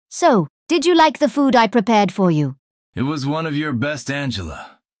So, did you like the food I prepared for you? It was one of your best,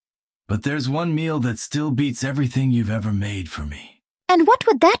 Angela. But there's one meal that still beats everything you've ever made for me. And what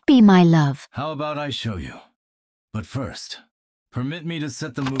would that be, my love? How about I show you? But first, permit me to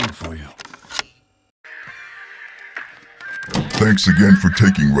set the mood for you. Thanks again for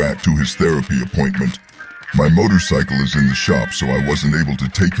taking Rat to his therapy appointment. My motorcycle is in the shop, so I wasn't able to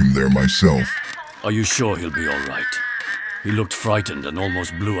take him there myself. Are you sure he'll be all right? He looked frightened and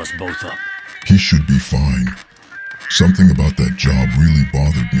almost blew us both up. He should be fine. Something about that job really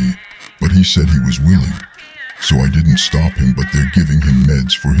bothered me, but he said he was willing. So I didn't stop him, but they're giving him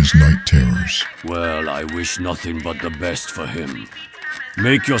meds for his night terrors. Well, I wish nothing but the best for him.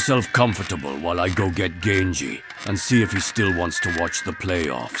 Make yourself comfortable while I go get Genji and see if he still wants to watch the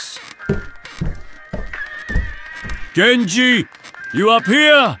playoffs. Genji! You up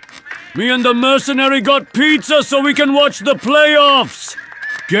here? Me and the mercenary got pizza so we can watch the playoffs!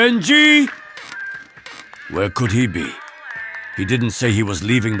 Genji? Where could he be? He didn't say he was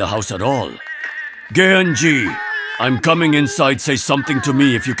leaving the house at all. Genji! I'm coming inside. Say something to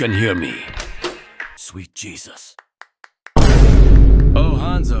me if you can hear me. Sweet Jesus. Oh,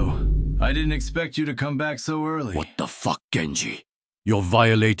 Hanzo. I didn't expect you to come back so early. What the fuck, Genji? You're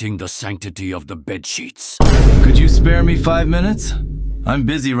violating the sanctity of the bedsheets. Could you spare me 5 minutes? I'm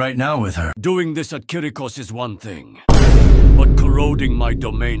busy right now with her. Doing this at Kirikos is one thing, but corroding my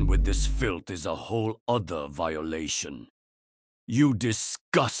domain with this filth is a whole other violation. You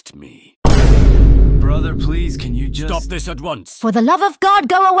disgust me. Brother, please, can you just... Stop this at once! For the love of God,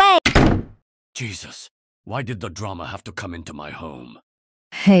 go away! Jesus, why did the drama have to come into my home?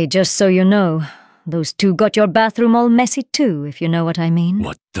 Hey, just so you know, those two got your bathroom all messy too, if you know what I mean.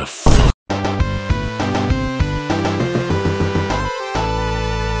 What the fuck?